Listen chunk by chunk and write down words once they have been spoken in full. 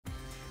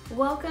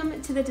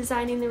Welcome to the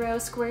Designing the Row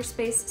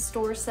Squarespace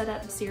store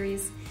setup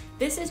series.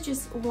 This is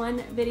just one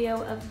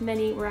video of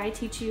many where I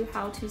teach you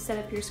how to set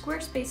up your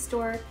Squarespace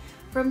store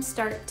from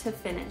start to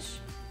finish.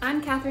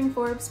 I'm Catherine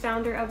Forbes,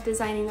 founder of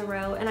Designing the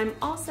Row, and I'm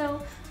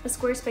also a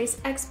Squarespace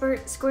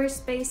expert,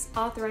 Squarespace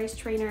authorized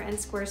trainer, and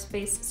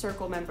Squarespace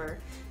Circle member.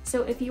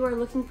 So if you are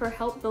looking for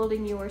help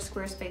building your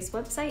Squarespace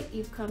website,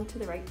 you've come to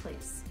the right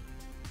place.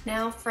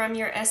 Now from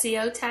your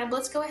SEO tab,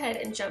 let's go ahead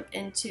and jump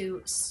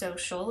into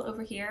social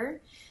over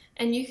here.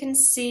 And you can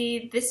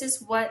see this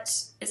is what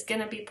is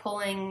going to be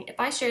pulling. If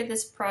I share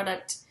this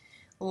product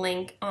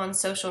link on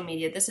social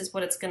media, this is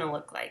what it's going to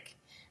look like.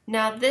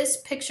 Now this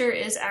picture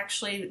is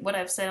actually what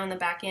I've set on the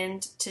back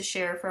end to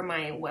share for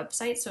my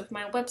website. So if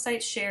my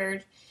website's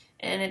shared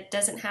and it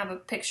doesn't have a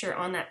picture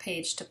on that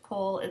page to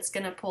pull, it's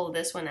going to pull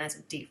this one as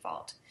a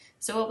default.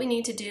 So what we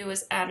need to do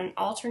is add an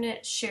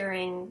alternate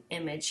sharing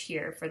image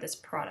here for this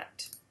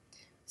product.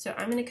 So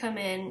I'm going to come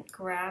in,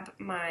 grab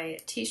my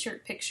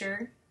t-shirt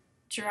picture,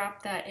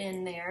 drop that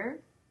in there.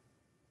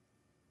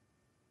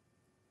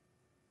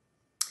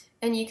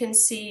 And you can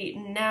see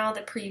now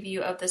the preview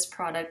of this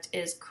product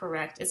is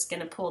correct. It's going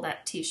to pull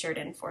that t-shirt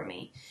in for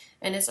me.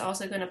 And it's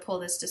also going to pull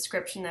this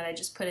description that I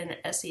just put in the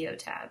SEO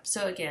tab.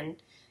 So again,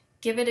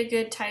 give it a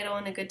good title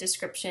and a good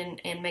description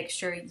and make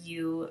sure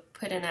you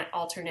put in that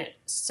alternate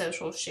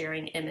social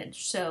sharing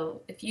image.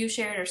 So if you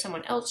share it or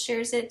someone else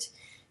shares it,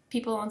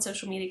 people on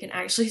social media can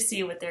actually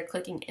see what they're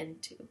clicking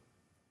into.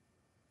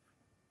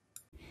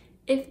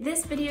 If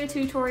this video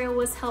tutorial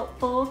was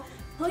helpful,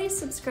 please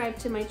subscribe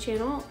to my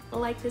channel,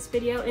 like this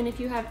video, and if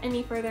you have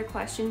any further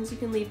questions, you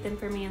can leave them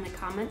for me in the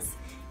comments.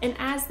 And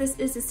as this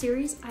is a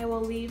series, I will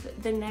leave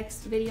the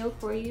next video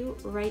for you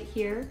right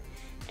here.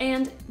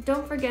 And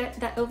don't forget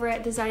that over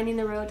at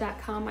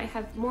designingtherow.com, I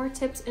have more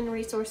tips and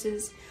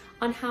resources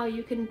on how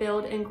you can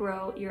build and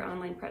grow your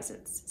online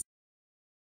presence.